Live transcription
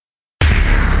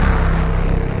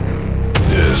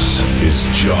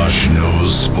Josh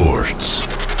Knows Sports,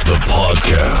 the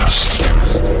podcast.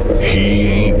 He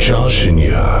ain't joshing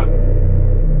ya.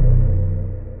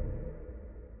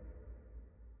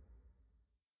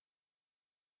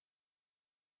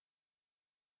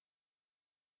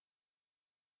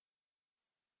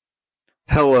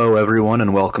 Hello, everyone,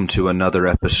 and welcome to another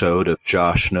episode of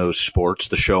Josh Knows Sports,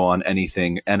 the show on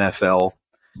anything NFL,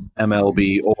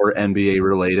 MLB, or NBA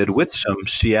related with some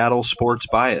Seattle sports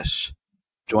bias.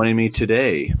 Joining me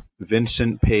today,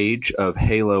 Vincent Page of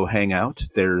Halo Hangout.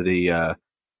 They're the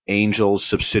Angels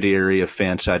subsidiary of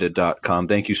Fansided.com.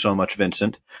 Thank you so much,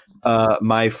 Vincent.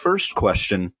 My first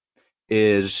question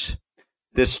is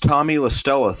this Tommy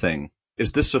LaStella thing.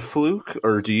 Is this a fluke,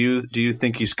 or do you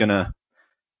think he's going to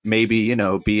maybe,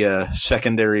 be a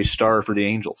secondary star for the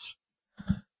Angels?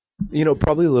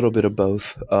 Probably a little bit of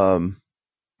both.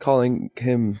 Calling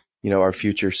him, our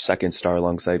future second star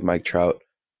alongside Mike Trout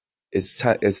is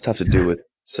tough to do with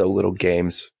so little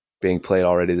games being played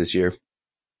already this year.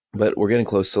 But we're getting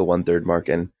close to the 1/3 mark,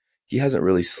 and he hasn't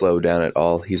really slowed down at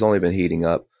all. He's only been heating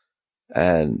up.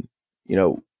 And,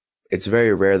 it's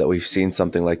very rare that we've seen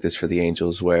something like this for the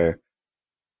Angels where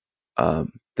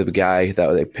the guy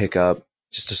that they pick up,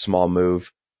 just a small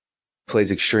move,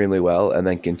 plays extremely well and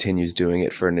then continues doing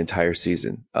it for an entire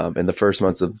season. In the first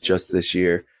months of just this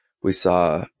year, we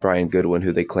saw Brian Goodwin,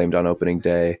 who they claimed on opening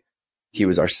day. He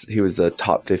was a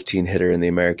top 15 hitter in the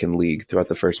American League throughout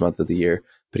the first month of the year,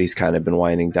 but he's kind of been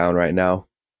winding down right now.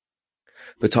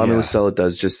 But Tommy LaStella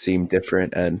does just seem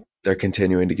different, and they're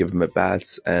continuing to give him at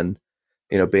bats. And,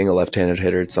 being a left-handed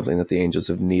hitter, it's something that the Angels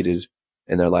have needed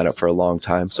in their lineup for a long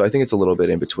time. So I think it's a little bit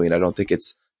in between. I don't think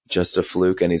it's just a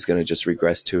fluke and he's going to just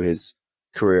regress to his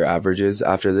career averages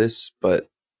after this, but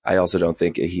I also don't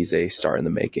think he's a star in the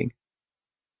making.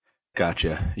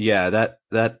 Gotcha. Yeah,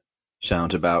 that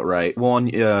sounds about right. Well,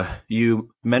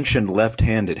 you mentioned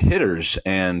left-handed hitters,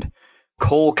 and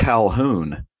Cole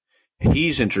Calhoun.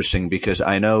 He's interesting because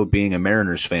I know, being a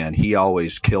Mariners fan, he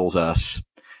always kills us,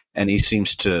 and he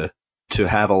seems to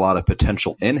have a lot of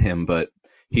potential in him, but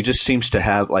he just seems to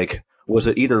have, was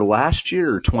it either last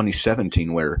year or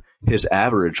 2017 where his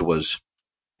average was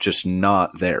just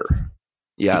not there?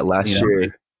 Yeah, last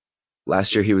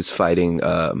year he was fighting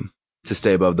to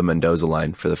stay above the Mendoza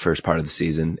line for the first part of the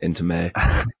season into May.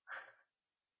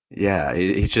 Yeah,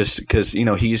 he's just because,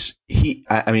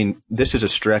 I mean, this is a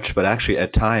stretch, but actually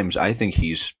at times I think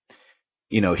he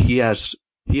has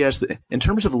in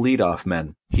terms of leadoff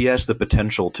men, he has the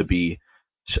potential to be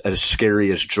as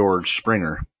scary as George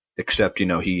Springer, except,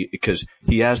 because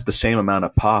he has the same amount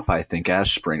of pop, I think,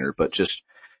 as Springer, but just,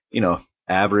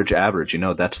 average,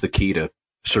 that's the key to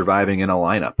surviving in a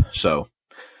lineup. So,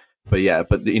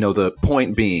 the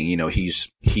point being,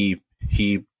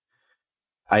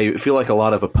 I feel like a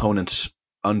lot of opponents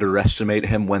underestimate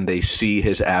him when they see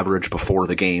his average before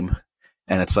the game.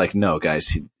 And it's like, no,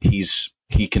 guys,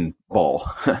 he can ball.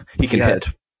 He can hit.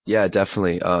 Yeah,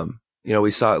 definitely.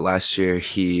 We saw it last year.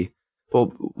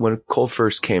 When Cole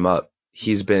first came up,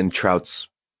 he's been Trout's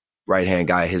right-hand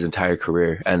guy his entire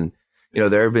career. And,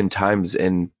 there have been times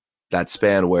in that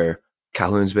span where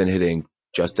Calhoun's been hitting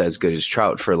just as good as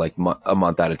Trout for a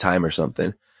month at a time or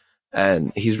something.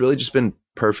 And he's really just been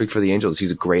perfect for the Angels.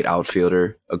 He's a great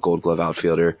outfielder, a Gold Glove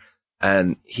outfielder,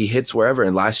 and he hits wherever.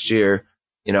 And last year,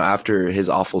 after his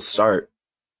awful start,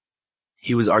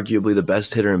 he was arguably the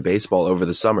best hitter in baseball over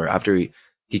the summer after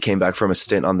he came back from a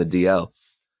stint on the DL.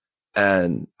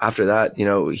 And after that,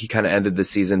 he kind of ended the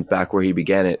season back where he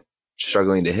began it,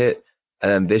 struggling to hit. And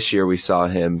then this year we saw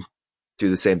him do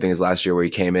the same thing as last year where he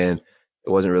came in. It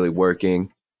wasn't really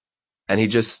working. And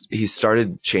he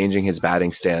started changing his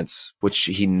batting stance, which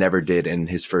he never did in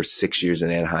his first 6 years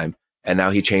in Anaheim. And now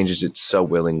he changes it so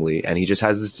willingly. And he just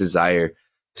has this desire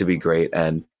to be great.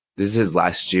 And this is his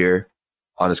last year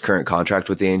on his current contract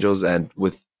with the Angels. And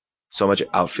with so much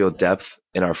outfield depth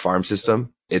in our farm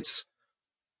system, it's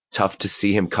tough to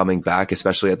see him coming back,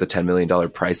 especially at the $10 million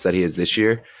price that he is this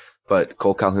year. But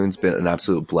Cole Calhoun's been an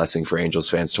absolute blessing for Angels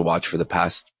fans to watch for the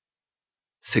past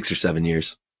 6 or 7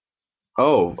 years.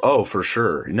 Oh, for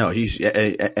sure. No, he's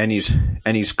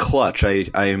clutch.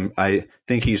 I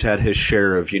think he's had his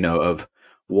share of, of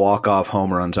walk-off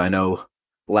home runs. I know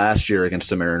last year against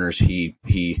the Mariners,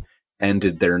 he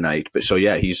ended their night. But so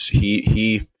yeah,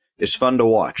 he is fun to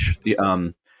watch.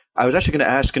 I was actually going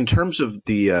to ask, in terms of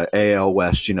the AL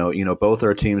West, both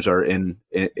our teams are in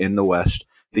the West.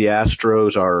 The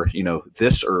Astros are,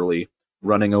 this early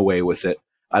running away with it.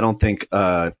 I don't think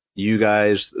you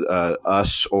guys,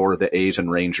 us, or the A's and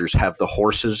Rangers have the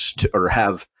horses or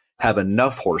have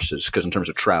enough horses, because in terms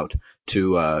of Trout,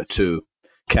 to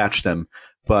catch them.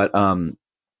 But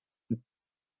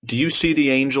do you see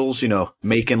the Angels,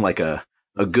 making like a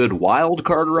good wild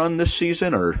card run this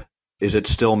season, or is it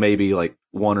still maybe like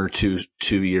 1 or 2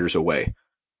 years away?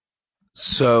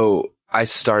 So I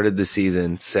started the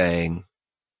season saying,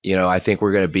 I think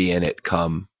we're going to be in it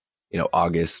come,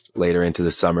 August, later into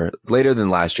the summer, later than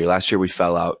last year. Last year we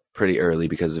fell out pretty early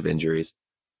because of injuries.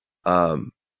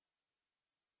 And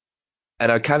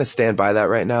I kind of stand by that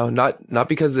right now. Not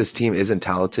because this team isn't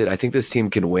talented. I think this team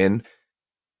can win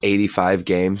 85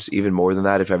 games, even more than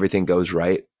that, if everything goes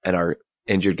right and our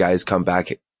injured guys come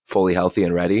back fully healthy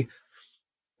and ready.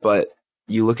 But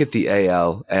you look at the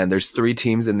AL, and there's 3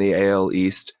 teams in the AL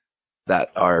East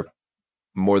that are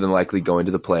more than likely going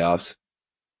to the playoffs.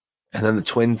 And then the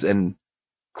Twins and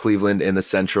Cleveland in the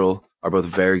Central are both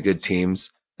very good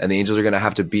teams. And the Angels are going to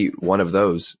have to beat one of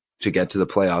those to get to the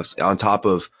playoffs, on top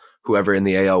of whoever in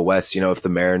the AL West. If the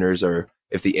Mariners or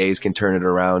if the A's can turn it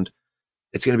around,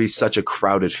 it's going to be such a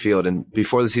crowded field. And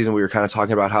before the season, we were kind of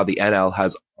talking about how the NL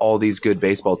has all these good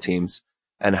baseball teams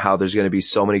and how there's going to be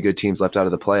so many good teams left out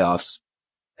of the playoffs.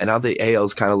 And now the AL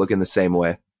is kind of looking the same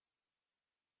way.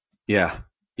 Yeah.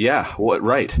 Yeah.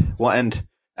 Right. Well, and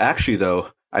actually, though,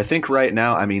 I think right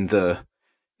now,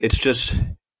 it's just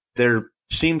there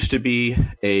seems to be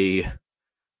a,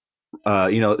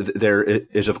 there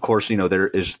is, of course, there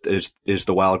is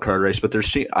the wild card race, but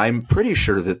I'm pretty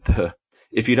sure that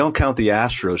if you don't count the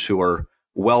Astros, who are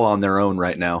well on their own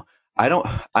right now,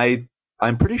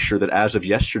 I'm pretty sure that as of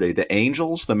yesterday, the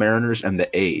Angels, the Mariners, and the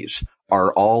A's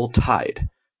are all tied.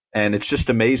 And it's just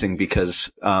amazing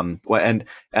because, and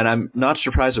I'm not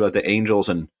surprised about the Angels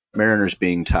and Mariners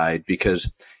being tied because,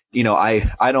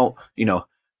 I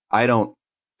don't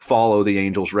follow the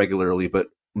Angels regularly, but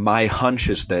my hunch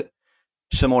is that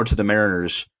similar to the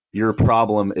Mariners, your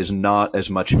problem is not as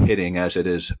much hitting as it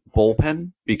is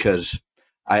bullpen, because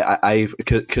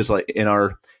because like in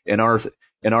our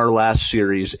last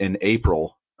series in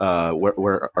April,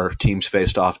 where our teams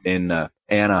faced off in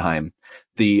Anaheim,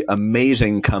 the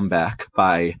amazing comeback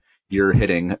by your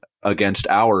hitting against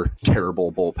our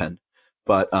terrible bullpen,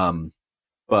 but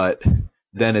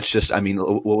then it's just,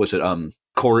 what was it?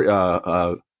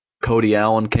 Cody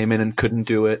Allen came in and couldn't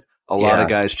do it. A lot of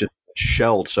guys just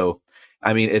shelled. So,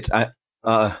 it's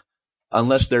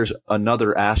unless there's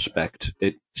another aspect,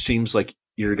 it seems like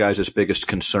your guys' biggest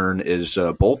concern is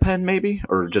bullpen, maybe,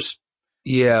 or just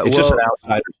it's just an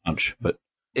outsider's hunch, but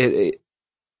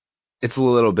it's a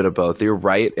little bit of both. You're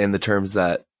right in the terms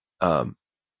that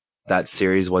that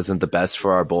series wasn't the best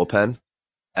for our bullpen,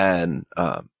 and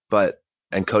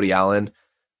Cody Allen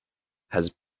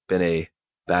has been a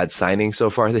bad signing so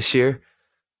far this year,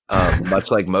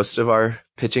 much like most of our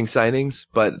pitching signings.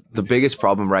 But the biggest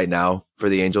problem right now for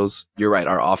the Angels, you're right,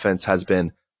 our offense has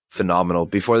been phenomenal.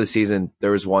 Before the season,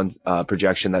 there was one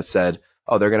projection that said,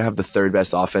 they're going to have the 3rd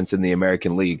best offense in the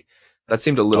American League. That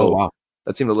seemed a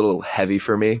little heavy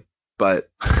for me, but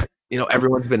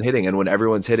everyone's been hitting, and when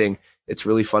everyone's hitting, it's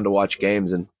really fun to watch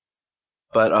games.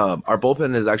 But our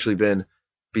bullpen has actually been,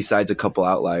 besides a couple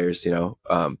outliers,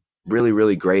 really,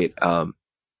 really great.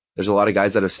 There's a lot of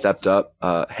guys that have stepped up.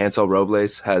 Hansel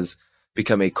Robles has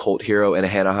become a cult hero in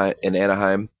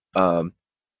Anaheim.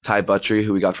 Ty Buttrey,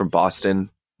 who we got from Boston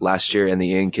last year in the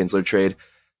Ian Kinsler trade,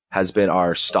 has been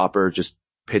our stopper. Just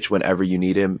pitch whenever you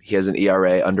need him. He has an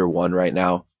ERA under 1 right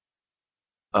now.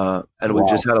 And we've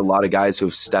just had a lot of guys who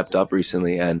have stepped up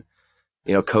recently. And,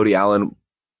 Cody Allen,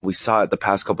 we saw it the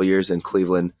past couple of years in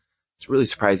Cleveland. It's really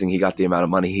surprising he got the amount of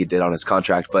money he did on his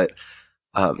contract, but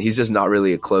he's just not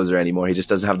really a closer anymore. He just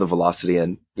doesn't have the velocity.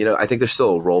 And, I think there's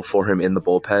still a role for him in the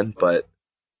bullpen, but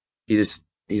he's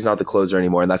not the closer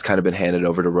anymore. And that's kind of been handed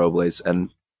over to Robles.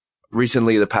 And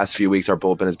recently, the past few weeks, our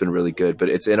bullpen has been really good, but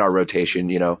it's in our rotation.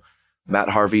 Matt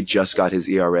Harvey just got his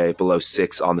ERA below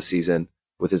 6 on the season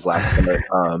with his last start.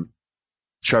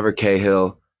 Trevor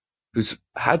Cahill, who's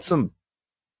had some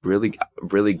really,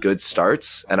 really good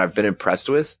starts, and I've been impressed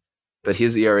with, but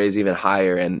his ERA is even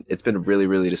higher, and it's been really,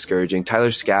 really discouraging.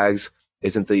 Tyler Skaggs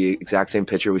isn't the exact same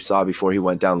pitcher we saw before he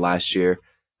went down last year.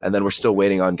 And then we're still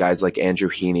waiting on guys like Andrew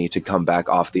Heaney to come back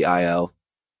off the IL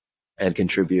and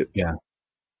contribute. Yeah.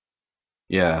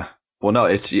 Yeah. Well, no,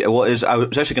 I was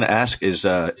actually going to ask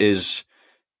is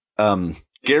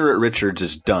Garrett Richards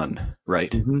is done,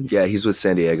 right? Mm-hmm. Yeah. He's with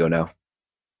San Diego now.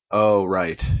 Oh,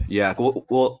 right. Yeah.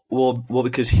 Well,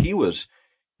 because he was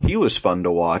fun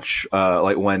to watch,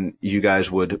 like when you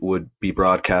guys would be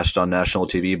broadcast on national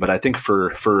TV. But I think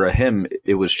for him,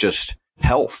 it was just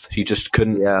health. He just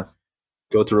couldn't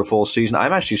go through a full season.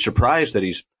 I'm actually surprised that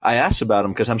I asked about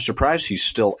him because I'm surprised he's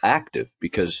still active,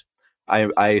 because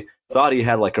I thought he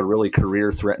had like a really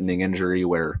career threatening injury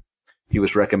where he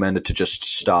was recommended to just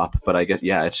stop. But I guess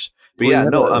yeah. Sorry,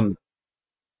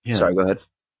 go ahead.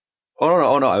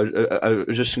 Oh no. I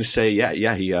was just gonna say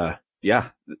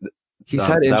He's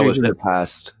had injuries in the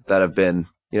past that have been,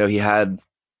 he had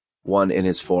one in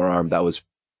his forearm that was,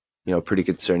 pretty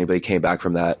concerning, but he came back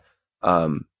from that.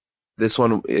 This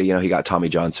one, he got Tommy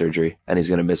John surgery and he's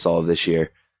going to miss all of this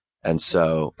year. And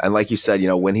like you said,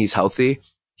 when he's healthy,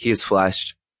 he has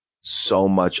flashed so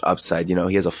much upside. He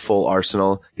has a full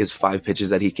arsenal. He has 5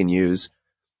 pitches that he can use,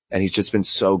 and he's just been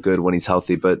so good when he's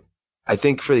healthy. But I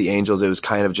think for the Angels, it was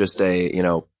kind of just I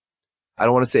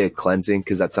don't want to say a cleansing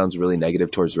because that sounds really negative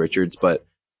towards Richards, but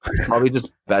probably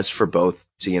just best for both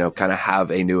to, kind of have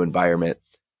a new environment.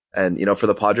 And, for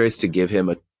the Padres to give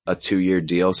him a 2-year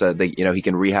deal so that they, he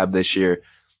can rehab this year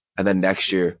and then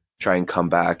next year try and come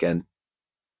back and,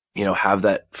 have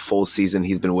that full season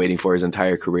he's been waiting for his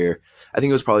entire career. I think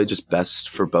it was probably just best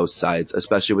for both sides,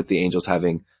 especially with the Angels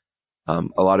having a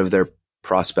lot of their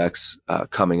prospects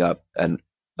coming up and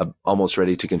almost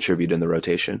ready to contribute in the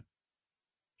rotation.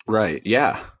 Right.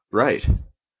 Yeah. Right.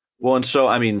 Well, and so,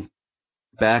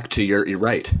 back to you're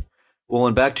right. Well,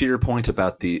 and back to your point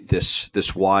about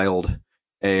this wild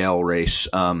AL race.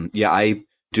 I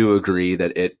do agree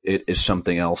that it is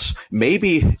something else.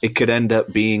 Maybe it could end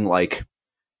up being like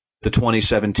the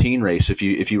 2017 race, if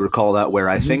you recall that, where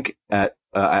I think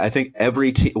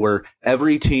every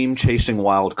team chasing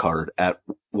wild card at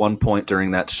one point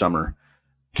during that summer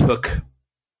took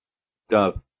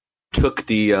the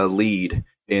lead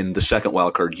in the second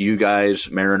wild card. You guys,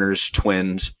 Mariners,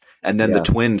 Twins, and then the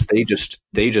Twins, they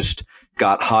just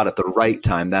got hot at the right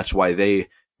time. That's why they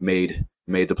made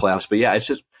the playoffs. But yeah,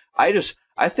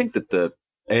 I think that the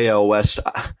AL West,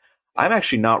 I'm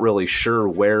actually not really sure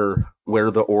where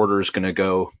the order is going to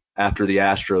go after the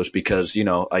Astros because, you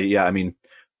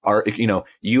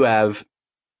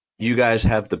guys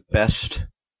have the best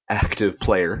active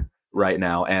player right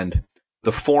now and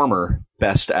the former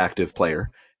best active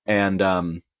player. And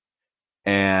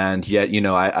yet,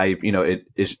 it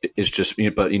is just,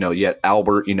 but, yet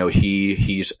Albert,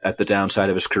 he's at the downside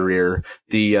of his career.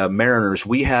 The Mariners,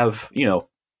 we have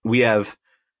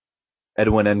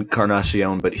Edwin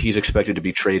Encarnacion, but he's expected to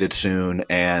be traded soon.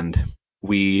 And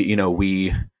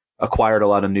we acquired a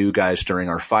lot of new guys during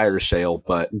our fire sale,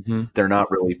 but they're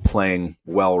not really playing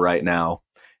well right now.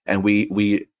 And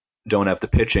we don't have the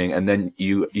pitching. And then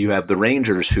you have the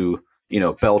Rangers who,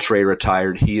 Beltre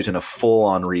retired. He's in a full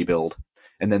on rebuild.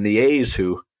 And then the A's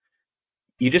who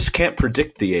you just can't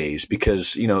predict the A's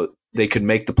because, they could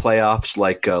make the playoffs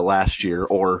like last year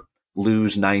or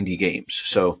lose 90 games.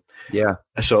 So, yeah.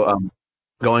 So,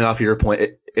 going off of your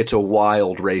point, it's a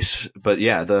wild race, but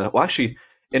yeah, actually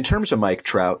in terms of Mike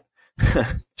Trout,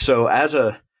 so as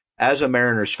a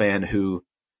Mariners fan who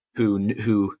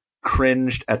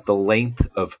cringed at the length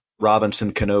of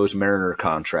Robinson Cano's Mariner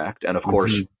contract, and of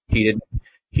course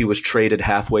he was traded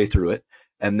halfway through it,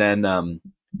 and then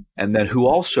who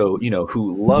also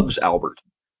who loves Albert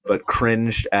but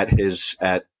cringed at his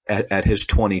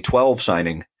 2012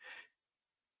 signing.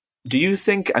 Do you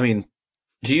think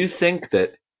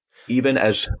that even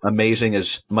as amazing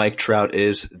as Mike Trout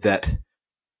is, that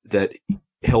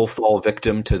he'll fall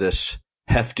victim to this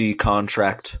hefty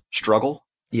contract struggle?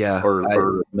 Yeah.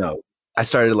 Or no? I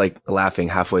started laughing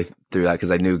halfway through that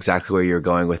because I knew exactly where you were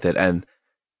going with it. And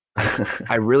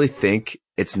I really think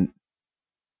it's,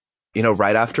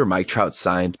 right after Mike Trout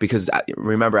signed, because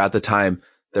remember at the time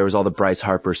there was all the Bryce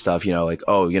Harper stuff,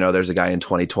 there's a guy in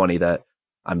 2020 that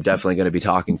I'm definitely going to be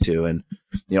talking to. And,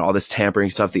 all this tampering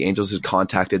stuff, the Angels had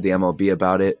contacted the MLB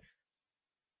about it.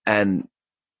 And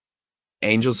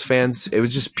Angels fans, it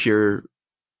was just pure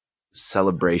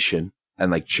celebration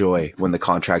and joy when the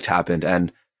contract happened.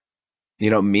 And,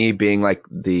 me being I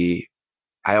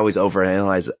always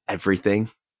overanalyze everything.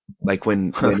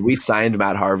 When we signed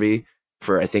Matt Harvey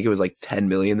for, I think it was $10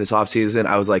 million this offseason,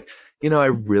 I was like, I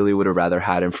really would have rather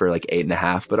had him for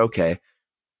 8.5, but okay.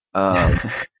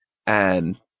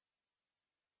 And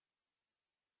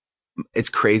it's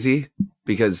crazy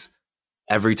because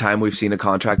every time we've seen a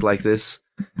contract like this,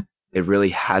 it really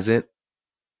hasn't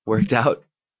worked out.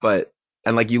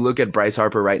 And you look at Bryce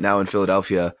Harper right now in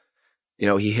Philadelphia,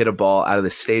 he hit a ball out of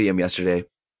the stadium yesterday,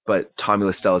 but Tommy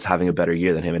La Stella is having a better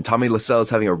year than him. And Tommy La Stella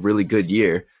is having a really good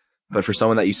year. But for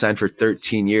someone that you signed for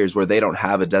 13 years where they don't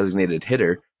have a designated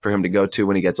hitter for him to go to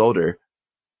when he gets older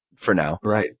for now.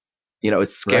 Right.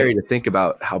 It's scary to think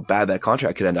about how bad that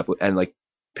contract could end up. And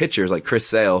pitchers like Chris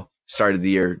Sale started the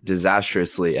year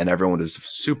disastrously and everyone was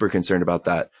super concerned about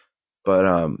that. But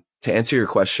to answer your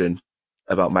question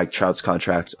about Mike Trout's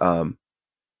contract,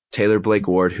 Taylor Blake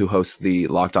Ward, who hosts the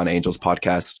Locked On Angels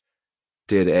podcast,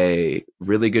 did a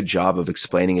really good job of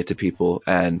explaining it to people,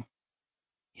 and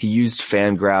he used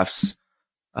Fangraphs.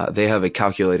 They have a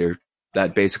calculator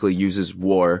that basically uses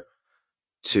WAR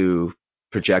to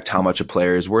project how much a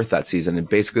player is worth that season. And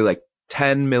basically like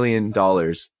 $10 million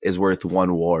is worth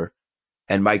one WAR.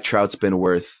 And Mike Trout's been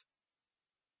worth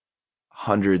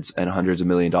hundreds and hundreds of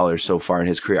 $1,000,000 so far in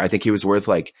his career. I think he was worth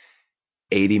like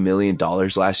 $80 million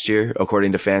last year,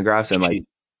 according to Fangraphs. And like,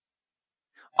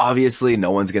 obviously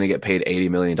no one's going to get paid $80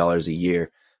 million a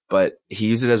year, but he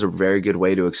used it as a very good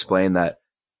way to explain that,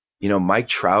 you know, Mike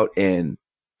Trout in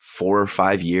 4 or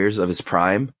 5 years of his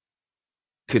prime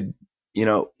could, you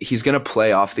know, he's going to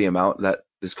play off the amount that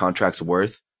this contract's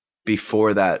worth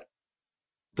before that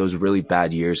those really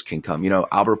bad years can come. You know,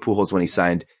 Albert Pujols, when he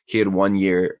signed, he had 1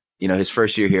 year, you know, his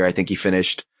first year here, I think he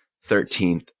finished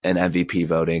 13th in MVP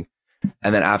voting.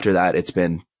 And then after that, it's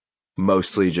been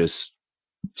mostly just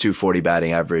 240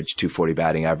 batting average, 240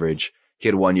 batting average. He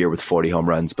had 1 year with 40 home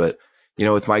runs. But, you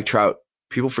know, with Mike Trout,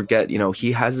 people forget, you know,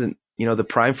 he hasn't, you know, the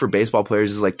prime for baseball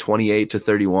players is like 28 to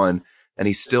 31, and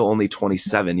he's still only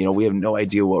 27. You know, we have no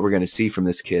idea what we're going to see from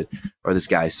this kid or this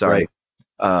guy. Sorry.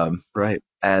 Right.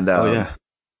 And,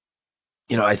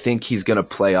 you know, I think he's going to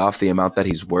play off the amount that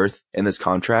he's worth in this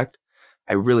contract.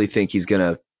 I really think he's going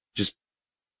to just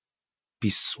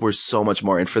be worth so much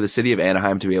more. And for the city of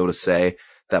Anaheim to be able to say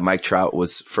that Mike Trout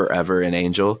was forever an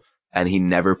Angel and he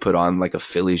never put on like a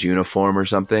Phillies uniform or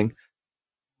something,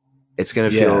 it's going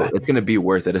to feel, it's going to be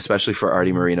worth it, especially for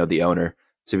Artie Moreno, the owner,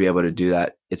 to be able to do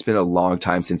that. It's been a long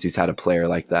time since he's had a player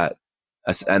like that.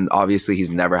 And obviously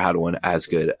he's never had one as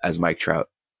good as Mike Trout.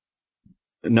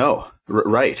 No,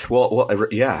 right. Well,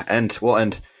 yeah.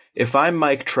 And if I'm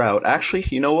Mike Trout, actually,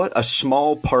 you know what? A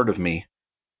small part of me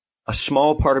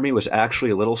was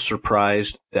actually a little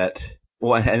surprised that,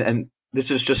 well, and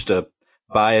this is just a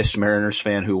biased Mariners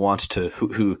fan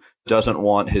who doesn't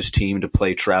want his team to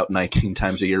play Trout 19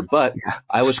 times a year. But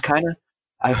I was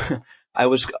I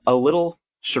was a little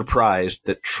surprised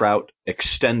that Trout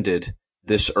extended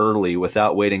this early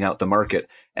without waiting out the market.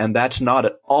 And that's not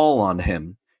at all on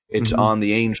him. It's on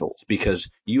the Angels,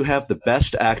 because you have the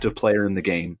best active player in the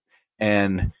game,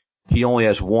 and he only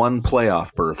has one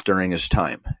playoff berth during his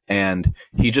time. And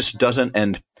he just doesn't,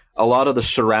 and a lot of the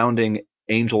surrounding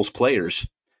Angels players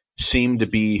seem to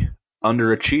be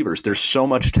underachievers. There's so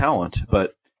much talent,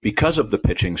 but because of the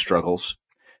pitching struggles,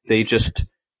 so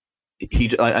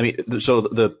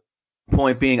the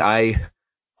point being, I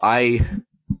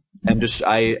am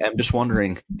just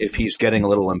wondering if he's getting a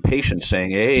little impatient,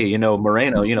 saying, "Hey, you know,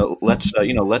 Moreno, you know, let's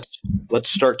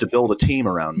start to build a team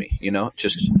around me," you know,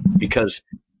 just because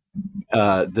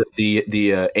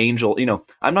the Angel, you know,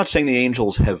 I'm not saying the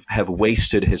Angels have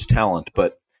wasted his talent,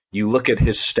 but you look at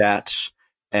his stats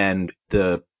and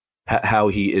how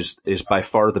he is by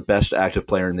far the best active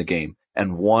player in the game,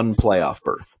 and one playoff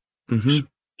berth.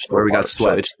 Where we got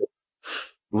swept.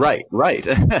 Right.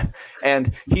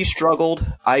 And he struggled.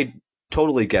 I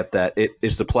totally get that. It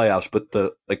is the playoffs, but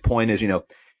the point is, you know,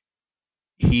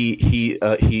 he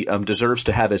deserves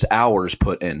to have his hours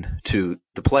put in to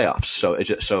the playoffs. So it's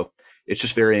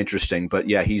just very interesting. But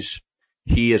yeah,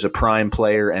 he is a prime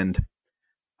player, and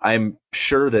I'm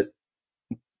sure that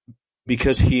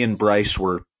because he and Bryce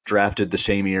were drafted the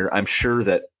same year, I'm sure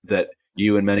that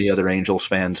you and many other Angels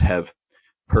fans have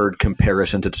heard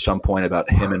comparisons at some point about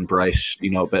him and Bryce,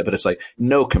 you know, but it's like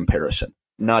no comparison,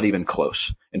 not even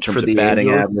close in terms of batting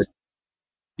average.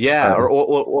 Yeah,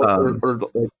 or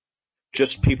like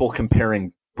just people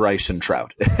comparing Bryce and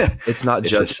Trout. It's not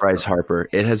just Bryce Harper.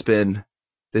 It has been.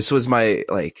 This was my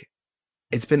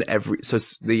It's been so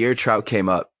the year Trout came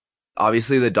up.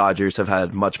 Obviously, the Dodgers have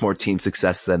had much more team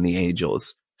success than the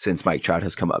Angels since Mike Trout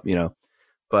has come up, you know,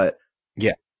 but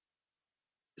yeah.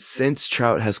 Since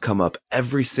Trout has come up,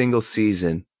 every single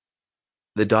season,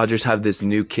 the Dodgers have this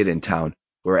new kid in town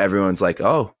where everyone's like,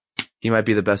 oh, he might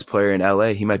be the best player in LA.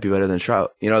 He might be better than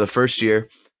Trout. You know, the first year,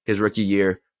 his rookie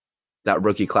year, that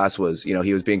rookie class was, you know,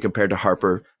 he was being compared to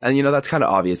Harper. And, you know, that's kind of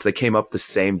obvious. They came up the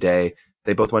same day.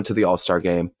 They both went to the All-Star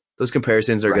game. Those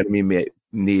comparisons are going to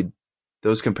be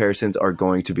those comparisons are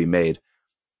going to be made.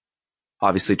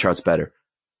 Obviously, Trout's better.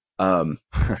 But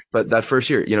that first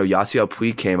year, you know, Yasiel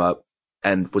Puig came up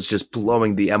and was just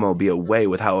blowing the MLB away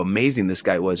with how amazing this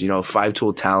guy was. You know,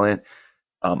 5-tool talent,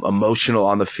 emotional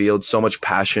on the field, so much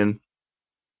passion.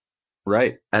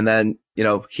 Right. And then, you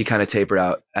know, he kind of tapered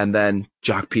out. And then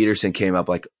Jock Peterson came up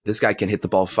like, this guy can hit the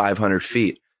ball 500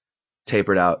 feet.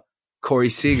 Tapered out.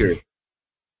 Corey Seager,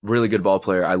 really good ball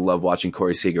player. I love watching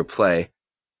Corey Seager play.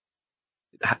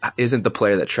 Isn't the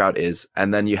player that Trout is.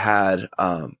 And then you had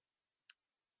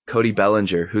Cody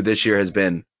Bellinger, who this year has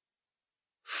been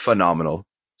phenomenal.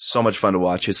 So much fun to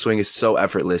watch. His swing is so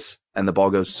effortless and the ball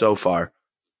goes so far.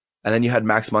 And then you had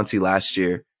Max Muncy last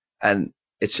year, and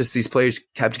it's just these players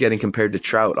kept getting compared to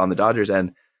Trout on the Dodgers,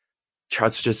 and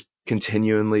Trout's just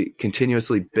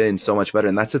continuously been so much better.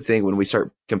 And that's the thing when we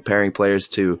start comparing players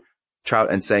to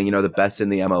Trout and saying, the best in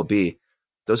the MLB,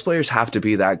 those players have to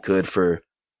be that good for,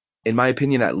 in my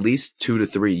opinion, at least 2 to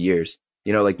 3 years.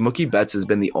 Like Mookie Betts has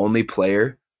been the only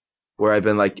player where I've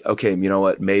been like, okay, you know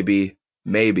what? Maybe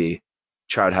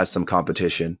Trout has some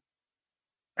competition.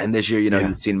 And this year,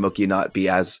 you've seen Mookie not be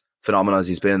as phenomenal as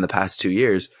he's been in the past 2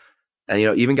 years. And,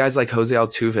 even guys like Jose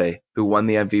Altuve, who won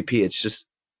the MVP, it's just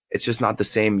not the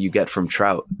same you get from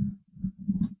Trout.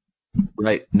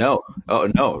 Right. No. Oh,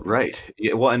 no. Right.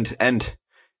 Yeah, well, and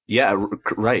yeah,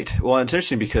 right. Well, it's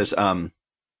interesting because,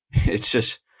 it's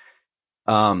just,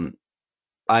 it's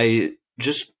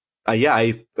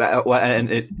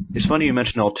funny you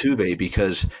mentioned Altuve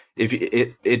because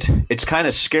it's kind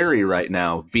of scary right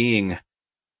now being,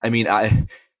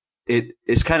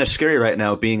 it's kind of scary right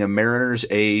now being a Mariners,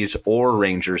 A's, or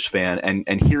Rangers fan,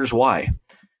 and here's why.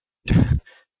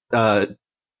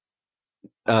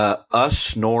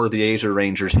 Us nor the A's or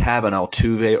Rangers have an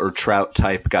Altuve or Trout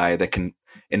type guy that can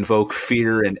invoke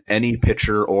fear in any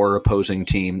pitcher or opposing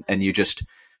team, and you just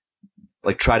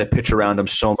like try to pitch around them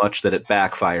so much that it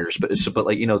backfires. But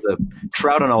the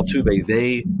Trout and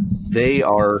Altuve, they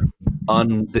are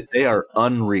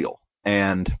unreal,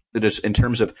 and it is in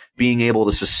terms of being able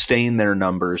to sustain their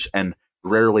numbers and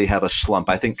rarely have a slump.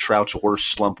 I think Trout's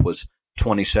worst slump was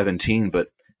 2017, but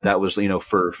that was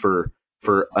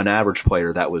for an average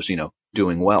player that was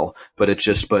doing well. But it's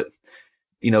just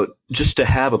just to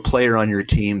have a player on your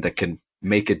team that can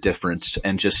make a difference,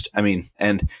 and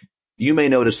and you may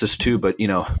notice this too, but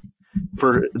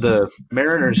for the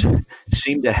Mariners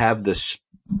seem to have this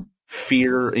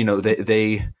fear,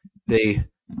 they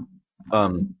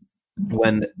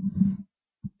when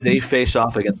they face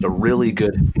off against a really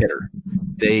good hitter,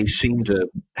 they seem to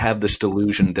have this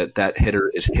delusion that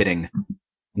hitter is hitting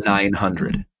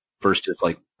 900 versus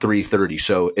like 330.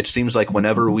 So it seems like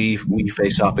whenever we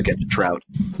face off against Trout,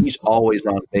 he's always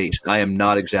on base. I am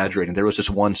not exaggerating. There was this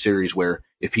one series where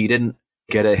if he didn't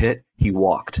get a hit, he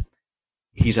walked.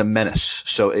 He's a menace.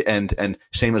 So and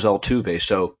same as Altuve.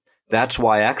 So that's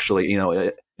why actually,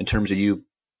 in terms of you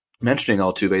mentioning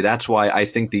Altuve, that's why I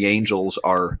think the Angels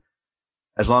are,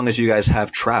 as long as you guys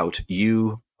have Trout,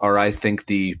 you are, I think,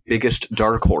 the biggest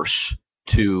dark horse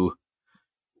to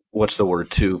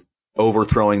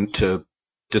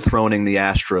dethroning the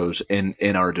Astros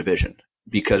in our division,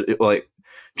 because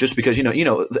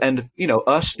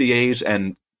us, the A's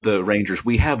and the Rangers,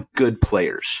 we have good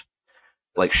players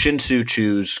like Shin-Soo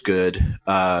Choo's good.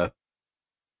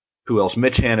 Who else?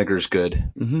 Mitch Haniger's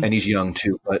good, and he's young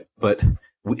too. But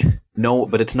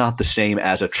it's not the same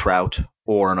as a Trout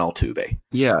or an Altuve.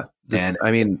 Yeah, and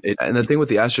the thing with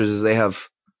the Astros is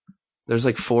there's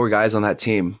like 4 guys on that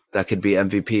team that could be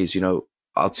MVPs.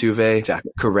 Altuve,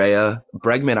 exactly. Correa,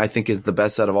 Bregman, I think is the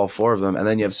best out of all 4 of them, and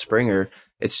then you have Springer.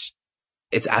 It's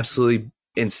absolutely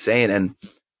insane, and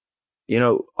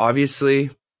obviously,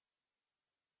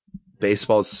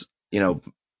 baseball's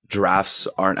drafts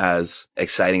aren't as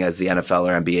exciting as the NFL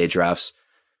or NBA drafts,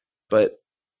 but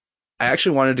I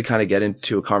actually wanted to kind of get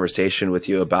into a conversation with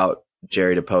you about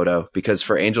Jerry Dipoto, because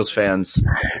for Angels fans,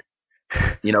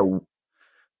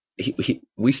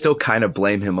 we still kind of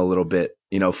blame him a little bit,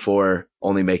 for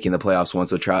only making the playoffs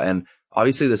once with Trout. And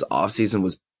obviously this offseason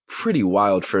was pretty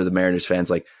wild for the Mariners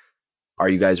fans. Like, are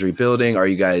you guys rebuilding? Are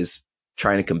you guys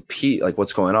trying to compete? Like,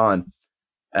 what's going on?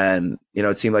 And,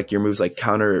 it seemed like your moves like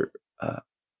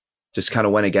just kind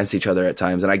of went against each other at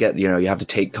times. And I get, you have to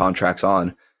take contracts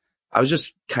on. I was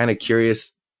just kind of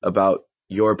curious about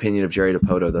your opinion of Jerry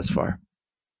Dipoto thus far.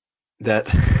 I'm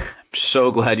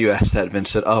so glad you asked that,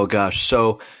 Vincent. Oh gosh.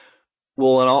 So,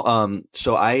 well, and all,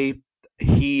 so I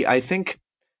think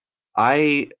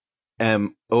I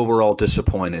am overall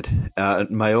disappointed.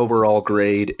 My overall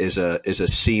grade is a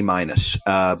C minus.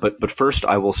 But first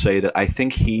I will say that I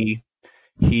think he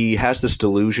has this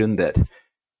delusion that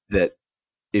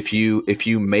if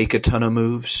you make a ton of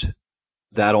moves,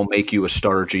 that'll make you a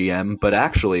star GM. But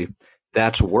actually,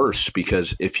 that's worse,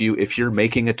 because if you're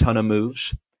making a ton of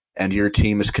moves and your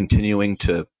team is continuing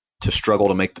to struggle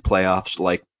to make the playoffs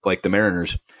like the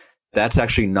Mariners, that's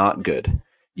actually not good.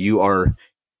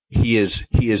 He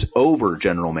is over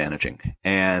general managing,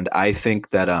 and I think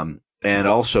that and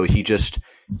also he doesn't,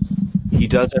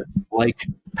 like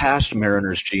past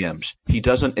Mariners GMs, he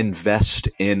doesn't invest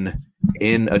in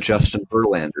a Justin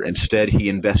Verlander. Instead, he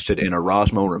invested in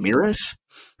Erasmo Ramirez,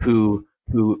 who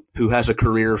who has a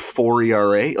career 4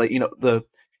 ERA. Like,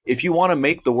 if you want to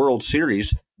make the World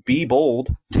Series, be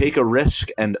bold, take a risk,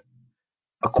 and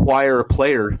acquire a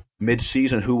player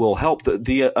mid-season who will help.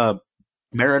 The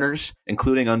Mariners,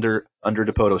 including under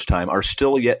DePoto's time, are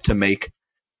still yet to make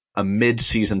a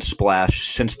mid-season splash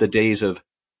since the days of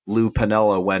Lou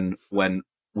Piniella when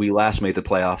we last made the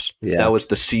playoffs. Yeah. That was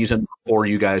the season before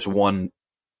you guys won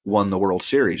the World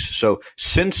Series. So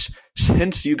since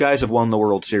you guys have won the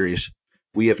World Series,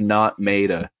 we have not made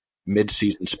a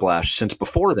mid-season splash since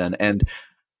before then. And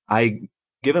I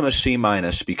give him a C-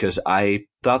 because I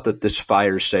thought that this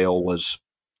fire sale was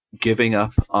giving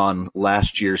up on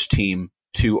last year's team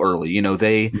too early.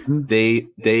 They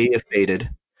faded.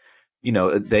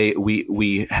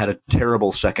 We had a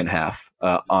terrible second half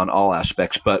on all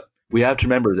aspects, but we have to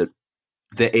remember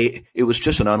that it was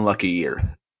just an unlucky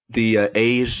year. The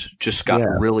A's just got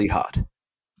really hot.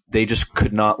 They just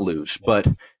could not lose. But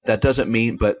that doesn't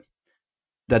mean that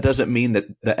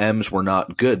the M's were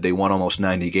not good. They won almost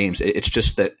 90 games. It's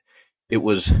just that it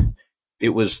was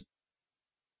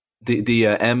the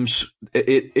M's.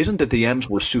 It isn't that the M's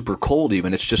were super cold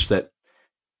even. It's just that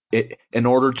in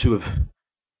order to have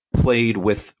played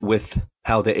with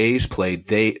how the A's played,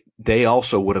 they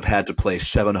also would have had to play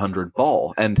 700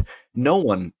 ball, and no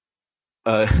one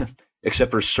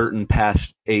except for certain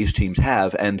past A's teams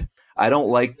have. And I don't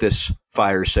like this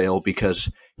fire sale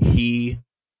because he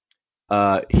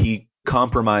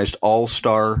compromised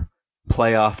all-star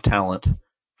playoff talent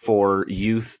for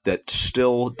youth that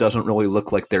still doesn't really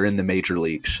look like they're in the major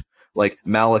leagues. Like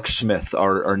Malik Smith,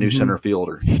 our new center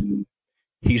fielder,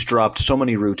 he's dropped so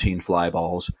many routine fly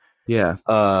balls. Yeah.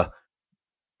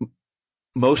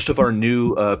 Most of our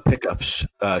new pickups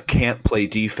can't play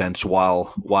defense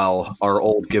while our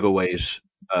old giveaways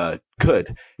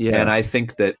could. Yeah. And I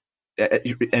think that,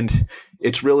 and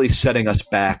it's really setting us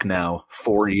back now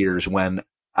 4 years, when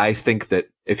I think that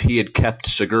if he had kept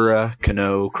Segura,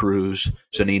 Cano, Cruz,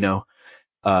 Zunino,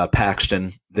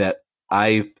 Paxton, that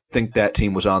I think that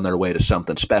team was on their way to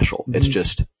something special. It's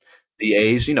just the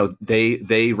A's,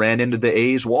 they ran into the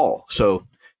A's wall. So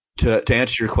to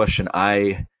answer your question,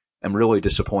 I am really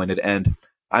disappointed, and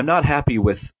I'm not happy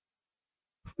with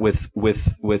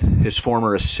his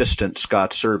former assistant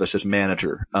Scott Service as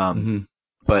manager.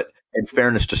 But in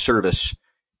fairness to Service,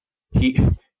 he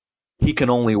can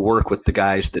only work with the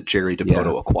guys that Jerry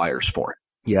DePoto acquires for him.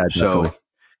 Yeah, definitely.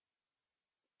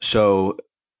 So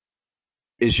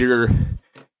is your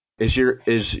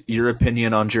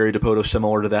opinion on Jerry DePoto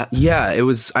similar to that? Yeah, it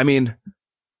was. I mean,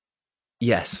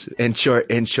 yes. In short,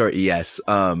 yes.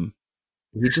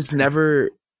 He just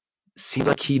never seemed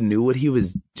like he knew what he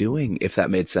was doing, if that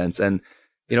made sense. And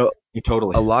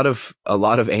totally. A lot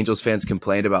of Angels fans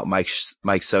complained about Mike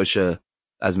Scioscia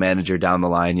as manager down the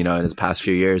line, in his past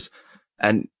few years.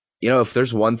 And if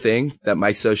there's one thing that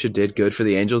Mike Scioscia did good for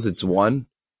the Angels, it's one,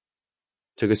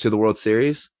 took us to the World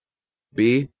Series.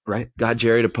 B, got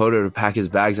Jerry DePoto to pack his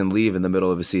bags and leave in the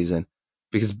middle of a season.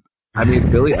 Because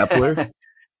Billy Epler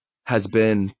has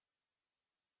been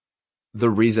the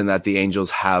reason that the Angels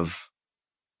have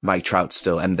Mike Trout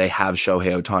still, and they have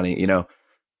Shohei Ohtani.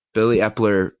 Billy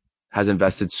Epler has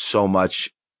invested so much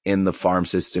in the farm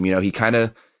system. He kind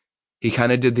of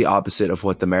did the opposite of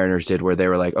what the Mariners did, where they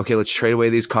were like, okay, let's trade away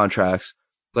these contracts.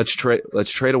 Let's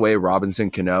trade away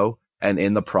Robinson Cano, and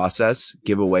in the process,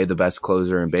 give away the best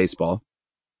closer in baseball.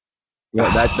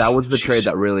 That was the trade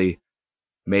that really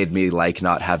made me like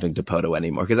not having DePoto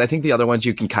anymore. Because I think the other ones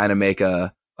you can kind of make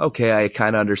okay, I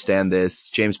kind of understand this.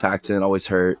 James Paxton always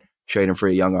hurt, trade him for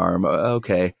a young arm.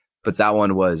 Okay. But that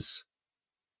one was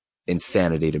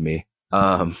insanity to me.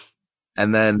 And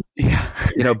then,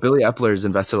 Billy Epler's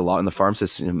invested a lot in the farm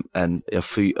system. And a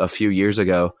few years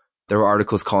ago, there were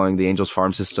articles calling the Angels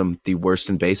farm system the worst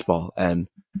in baseball. And,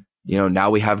 now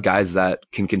we have guys that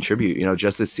can contribute.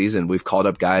 Just this season, we've called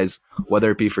up guys, whether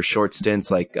it be for short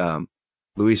stints like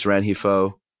Luis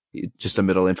Rengifo, just a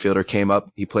middle infielder, came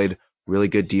up. He played really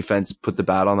good defense, put the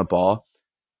bat on the ball.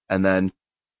 And then,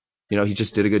 he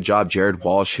just did a good job. Jared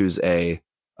Walsh, who's a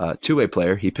two-way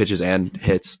player, he pitches and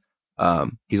hits.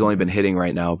 He's only been hitting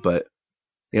right now, but,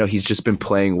 he's just been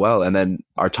playing well. And then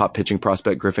our top pitching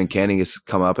prospect, Griffin Canning, has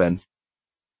come up, and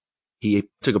he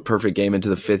took a perfect game into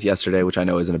the fifth yesterday, which I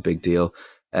know isn't a big deal.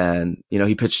 And,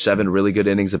 he pitched 7 really good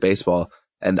innings of baseball,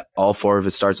 and all 4 of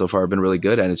his starts so far have been really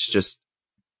good. And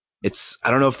I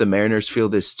don't know if the Mariners feel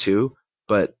this too,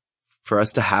 but for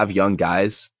us to have young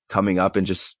guys coming up and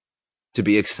just to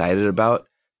be excited about,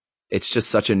 it's just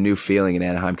such a new feeling in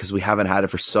Anaheim because we haven't had it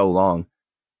for so long.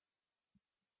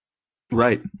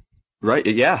 Right.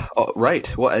 Yeah.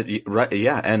 Right. Well, right.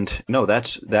 Yeah. And no,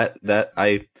 that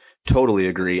I totally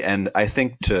agree. And I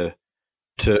think to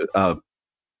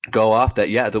go off that,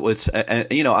 yeah, that was, I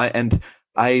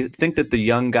think that the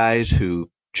young guys who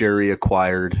Jerry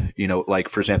acquired, like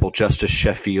for example, Justice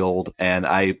Sheffield, and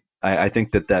I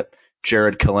think that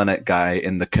Jared Kelenic guy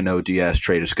in the Cano Diaz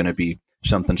trade is going to be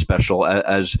something special.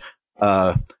 As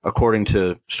according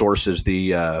to sources,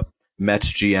 the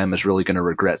Mets GM is really going to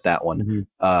regret that one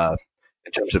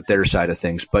in terms of their side of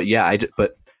things. But yeah,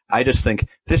 I just think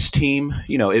this team,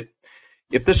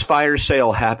 if this fire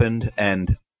sale happened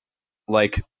and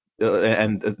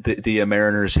the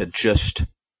Mariners had just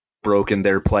broken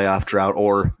their playoff drought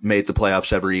or made the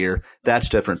playoffs every year, that's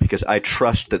different, because I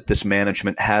trust that this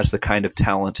management has the kind of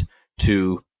talent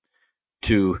to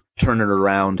turn it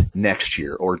around next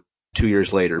year or 2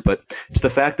 years later. But it's the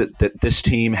fact that this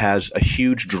team has a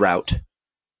huge drought,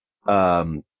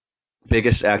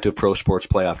 biggest active pro sports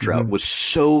playoff drought, was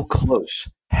so close,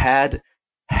 had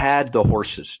the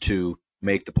horses to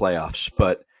make the playoffs,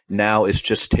 but now it's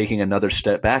just taking another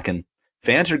step back, and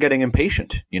fans are getting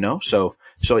impatient, So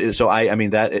I mean,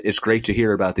 that it's great to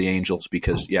hear about the Angels,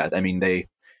 because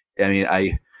and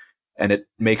it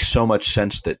makes so much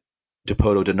sense that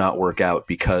Dipoto did not work out,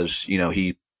 because,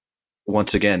 he,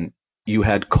 once again, you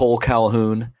had Cole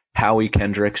Calhoun, Howie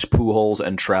Kendricks, Pujols,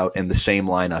 and Trout in the same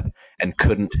lineup and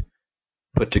couldn't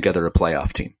put together a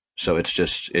playoff team. So it's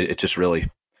just really,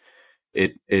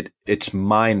 it's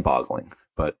mind boggling,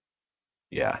 but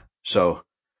yeah. So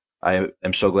I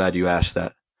am so glad you asked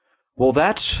that. Well,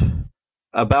 that's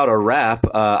about a wrap.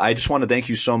 I just want to thank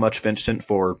you so much, Vincent,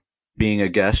 for being a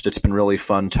guest. It's been really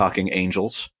fun talking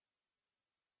Angels.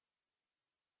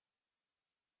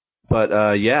 But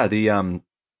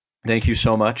thank you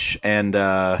so much. And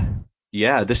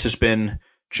this has been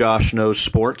Josh Knows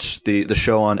Sports, the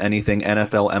show on anything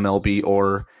NFL, MLB,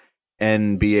 or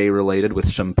NBA related with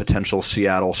some potential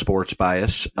Seattle sports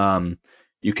bias.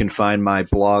 You can find my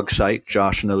blog site,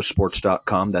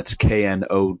 joshknowsports.com. That's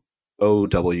KNOOWS.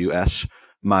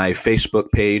 My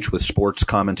Facebook page with sports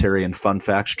commentary and fun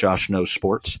facts, Josh Knows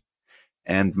Sports.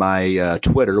 And my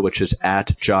Twitter, which is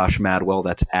at Josh Madwell.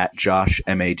 That's at Josh,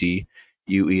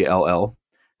 MADUELL.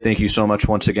 Thank you so much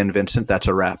once again, Vincent. That's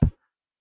a wrap.